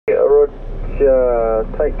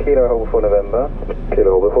take Kilo hold before November.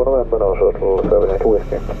 Kilo hold before November, now shuttle 7 Echo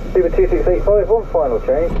Whiskey. Beaver 2685, one final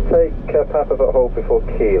change. Take Papa but hold before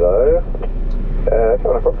Kilo. 7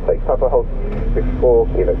 o'clock, take Papa hold before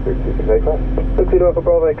Kilo 2685. Look Kilo Alpha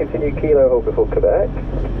Bravo, continue Kilo hold before Quebec.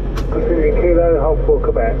 Continue Kilo hold before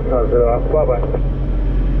Quebec, Kilo Alpha Bravo.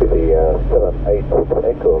 The 786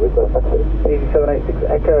 Echo, request taxi. Easy 786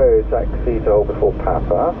 Echo, taxi to hold before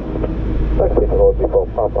Papa. Taxi to hold before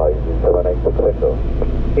Papa, easy 786 Echo.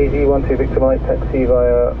 Easy 12 Victor Mike, taxi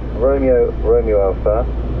via Romeo Alpha,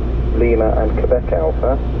 Lima and Quebec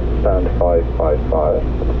Alpha, stand 555.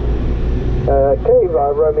 Okay,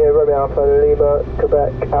 right, Romeo Alpha, Lima,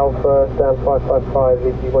 Quebec Alpha, stand 555,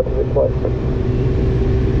 easy 12 Victor Mike.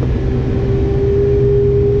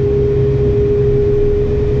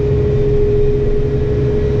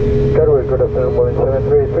 Good afternoon, morning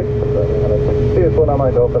 733. Beautiful, now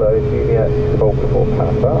my Golf, hello, Juliet, hold before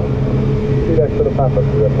Papa. Juliet for the Papa,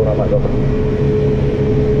 beautiful, now my Golf.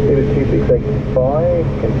 Beaver 2685,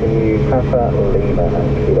 continue Papa, Lima and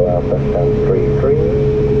Kilo Alpha, stand 33.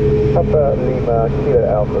 Papa, Lima, Kilo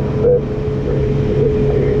Alpha, stand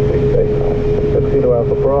 2685. Kilo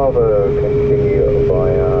Alpha Bravo, continue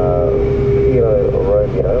via Kilo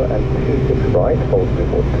Romeo and 26 right, hold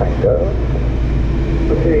before Tango.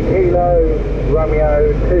 Kilo,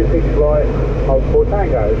 Romeo, 26 right, hold for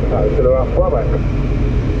Tango, Kilo Alpha Bravo.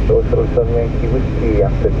 Also 7 Yankee Whiskey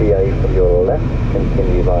after BA from your left,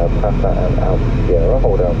 continue via Papa and Alpha Sierra,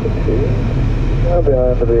 hold Alpha 2.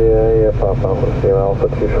 Behind the BA, Papa Alpha Sierra, Alpha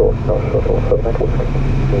 2 short, now shuttle 7 Echo Whiskey.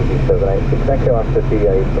 Easy 786 Echo after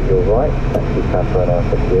BA from your right, taxi Papa and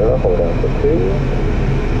Alpha Sierra, hold Alpha 2.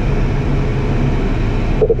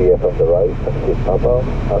 To the BA from the right, taxi Papa,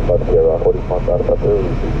 Alpha Sierra, holding on Alpha 2,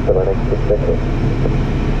 786 Echo.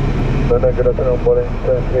 Good afternoon, Boeing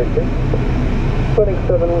 733. Boeing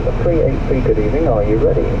 7383, good evening, are you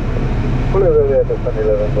ready? Fully ready at the 11,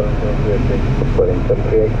 Boeing 733. Boeing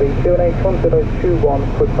 7383, 2 and 8,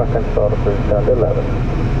 pushback and start approved, stand 11.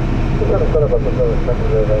 We're going to start about the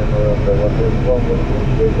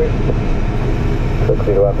 711, So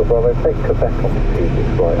Kilo Alpha Bravo, take Quebec on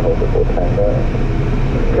 26 right, hold before Tango.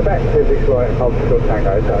 Quebec 26 right, hold before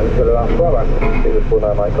Tango, Kilo Alpha Bravo. Beautiful,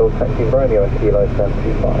 now Mike Gold, taxi Romeo and Kilo, stand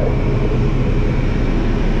 25.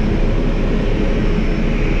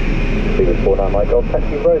 Beautiful, now Mike Gold,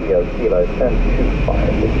 taxi Romeo, Kilo, stand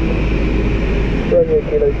 25. Romeo,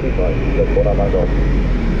 Kilo, 25, beautiful, now Mike Gold.